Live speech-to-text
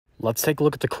let's take a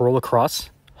look at the Corolla Cross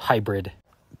Hybrid.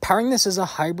 Powering this is a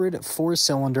hybrid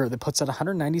 4-cylinder that puts out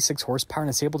 196 horsepower and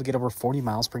is able to get over 40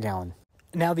 miles per gallon.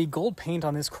 Now, the gold paint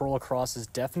on this Corolla Cross is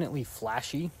definitely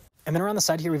flashy. And then around the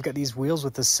side here, we've got these wheels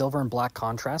with the silver and black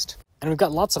contrast. And we've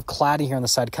got lots of cladding here on the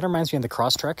side. Kind of reminds me of the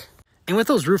Crosstrek. And with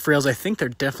those roof rails, I think they're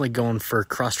definitely going for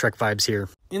Crosstrek vibes here.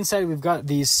 Inside, we've got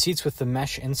these seats with the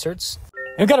mesh inserts.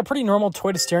 And we've got a pretty normal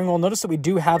Toyota steering wheel. Notice that we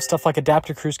do have stuff like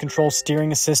adaptive cruise control,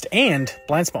 steering assist, and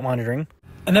blind spot monitoring.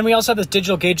 And then we also have this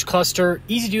digital gauge cluster,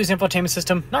 easy to use infotainment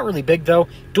system, not really big though.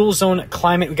 Dual zone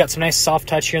climate, we got some nice soft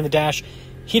touch here in the dash,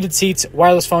 heated seats,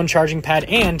 wireless phone charging pad,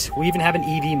 and we even have an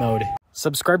EV mode.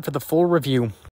 Subscribe for the full review.